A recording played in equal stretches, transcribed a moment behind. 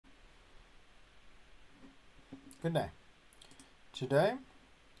Good day. Today,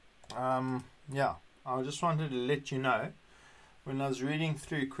 I just wanted to let you know, when I was reading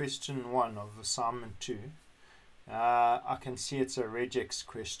through question 1 of assignment 2, I can see it's a regex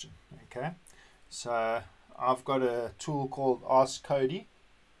question. Okay, so I've got a tool called AskCodi,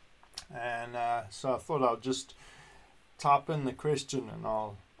 and so I thought I'll just type in the question and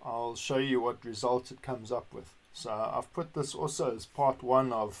I'll show you what result it comes up with. So I've put this also as part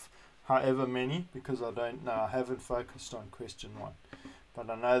 1 of however many, because I don't know, I haven't focused on question 1, but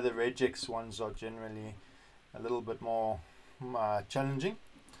I know the regex ones are generally a little bit more challenging.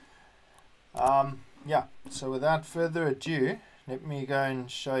 So without further ado, let me go and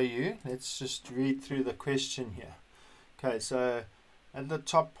show you. Let's just read through the question here. Okay, so at the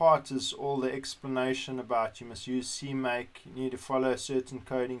top part is all the explanation about you must use CMake, you need to follow certain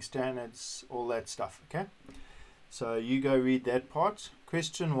coding standards, all that stuff. Okay, so you go read that part.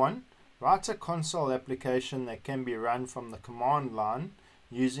 Question 1, write a console application that can be run from the command line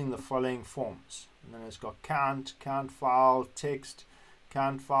using the following forms. And then it's got count file, text,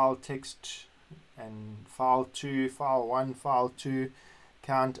 and file 2, file 1, file 2,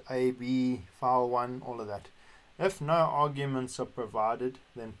 count A, B, file 1, all of that. If no arguments are provided,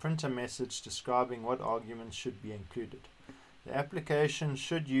 then print a message describing what arguments should be included. The application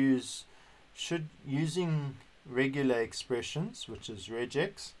should using regular expressions, which is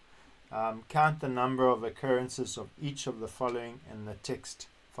regex, count the number of occurrences of each of the following in the text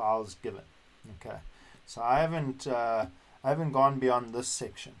files given. Okay, so I haven't gone beyond this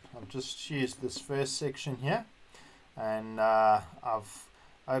section. I've just used this first section here, and I've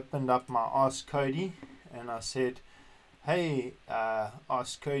opened up my AskCodi and I said, hey,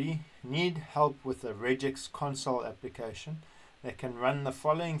 AskCodi, need help with a regex console application that can run the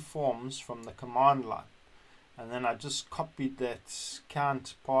following forms from the command line. And then I just copied that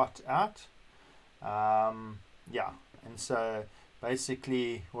count part out. And so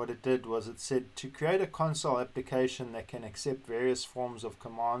basically what it did was it said to create a console application that can accept various forms of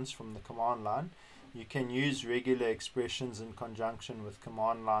commands from the command line, you can use regular expressions in conjunction with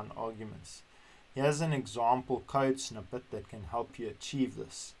command line arguments. Here's an example code snippet that can help you achieve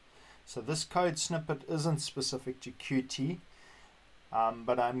this. So this code snippet isn't specific to Qt,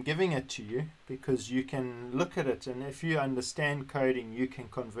 but I'm giving it to you because you can look at it, and if you understand coding, you can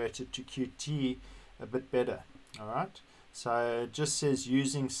convert it to Qt a bit better. Alright, so it just says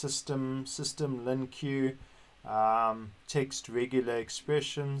using system linq, text regular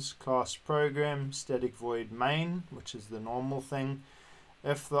expressions, class program, static void main, which is the normal thing.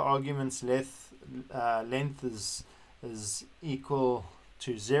 If the argument's length is equal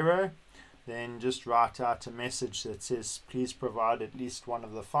to 0, then just write out a message that says please provide at least one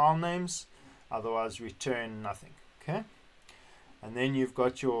of the file names, otherwise return nothing. Okay, and then you've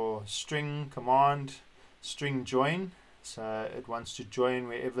got your string command, string join, so it wants to join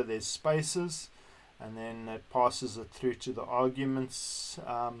wherever there's spaces, and then it passes it through to the arguments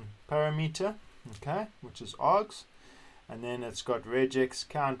parameter, okay, which is args. And then it's got regex,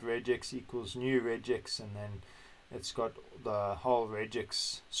 count regex equals new regex, and then it's got the whole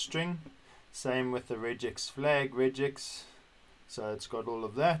regex string. Same with the regex flag regex, so it's got all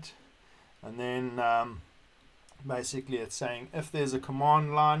of that. And then basically it's saying if there's a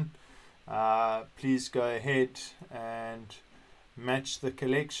command line, please go ahead and match the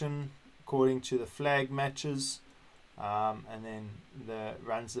collection according to the flag matches, and then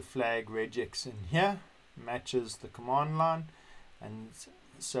runs the flag regex in here, matches the command line, and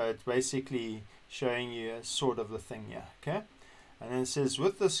so it's basically showing you a sort of the thing here. Okay, and then it says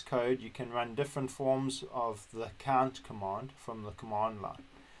with this code you can run different forms of the count command from the command line.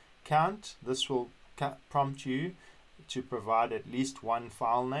 Count, this will prompt you to provide at least one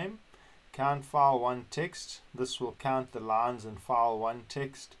file name. Count file 1 text, this will count the lines in file 1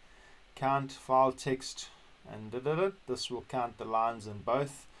 text. Count file text, and this will count the lines in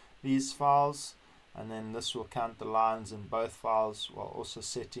both these files. And then this will count the lines in both files while also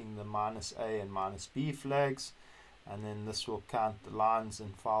setting the -a and -b flags. And then this will count the lines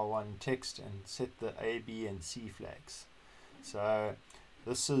in file 1 text and set the A, B, and C flags. So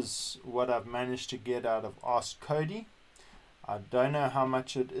this is what I've managed to get out of AskCodi. I don't know how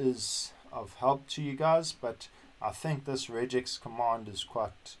much it is of help to you guys, but I think this regex command is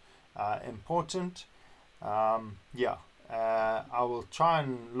quite important. I will try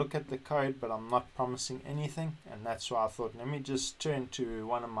and look at the code, but I'm not promising anything, and that's why I thought let me just turn to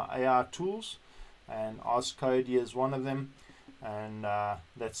one of my AI tools, and AskCodi is one of them, and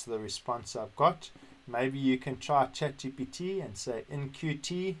that's the response I've got. Maybe you can try ChatGPT and say in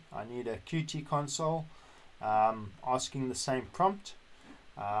Qt I need a Qt console, asking the same prompt,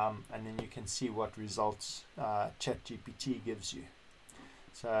 and then you can see what results ChatGPT gives you.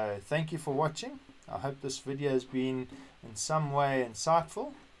 So thank you for watching. I hope this video has been in some way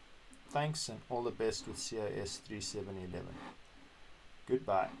insightful. Thanks, and all the best with COS3711.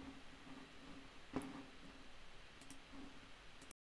 Goodbye.